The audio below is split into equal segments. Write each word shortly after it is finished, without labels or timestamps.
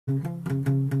What's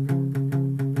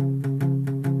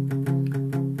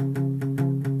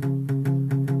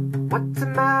the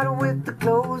matter with the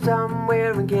clothes I'm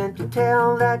wearing? Can't you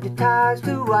tell that your tie's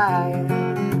too wide?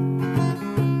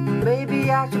 Maybe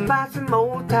I should buy some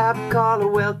old type collar.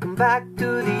 Welcome back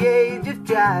to the age of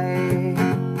jive.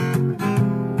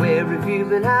 Where have you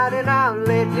been hiding out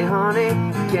lately, honey?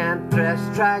 Can't dress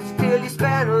right till you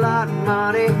spend a lot of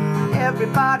money.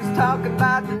 Everybody's talking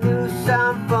about the new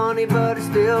sound funny, but it's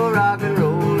still rock and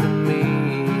roll to me.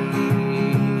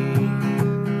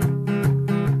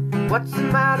 What's the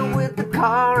matter with the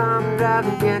car I'm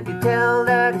driving? Can't you tell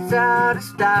that it's out of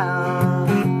style?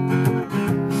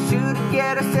 Should I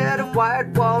get a set of white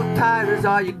wall tires?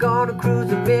 Are you gonna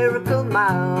cruise a miracle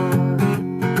mile?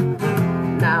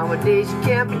 Nowadays you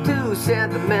can't be too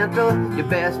sentimental. Your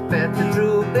best bet's a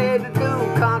true baby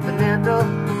blue continental.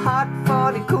 Hot,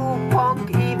 funny, cool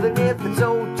punk. Even if it's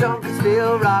old junk, it's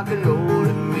still rock and roll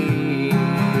to me.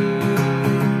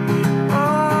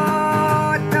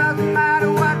 Oh, it doesn't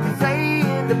matter what they say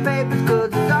in the papers, 'cause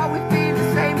it's always been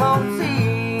the same old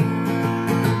scene.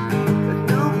 A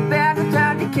new band in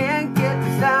town, you can't get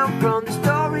the sound from the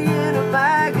story in a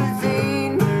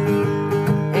magazine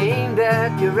aimed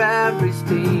at your average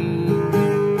teen.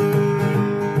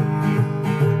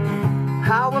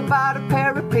 How about a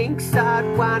pair of pink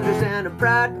sidewinders and a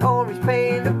bright orange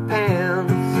pair of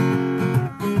pants?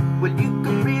 Well, you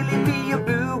could really be a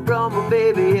blue Brahma,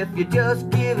 baby, if you just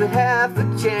give it half a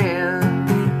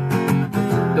chance.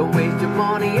 Don't waste your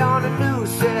money on a new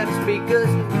set of speakers.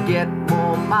 You get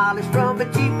more mileage from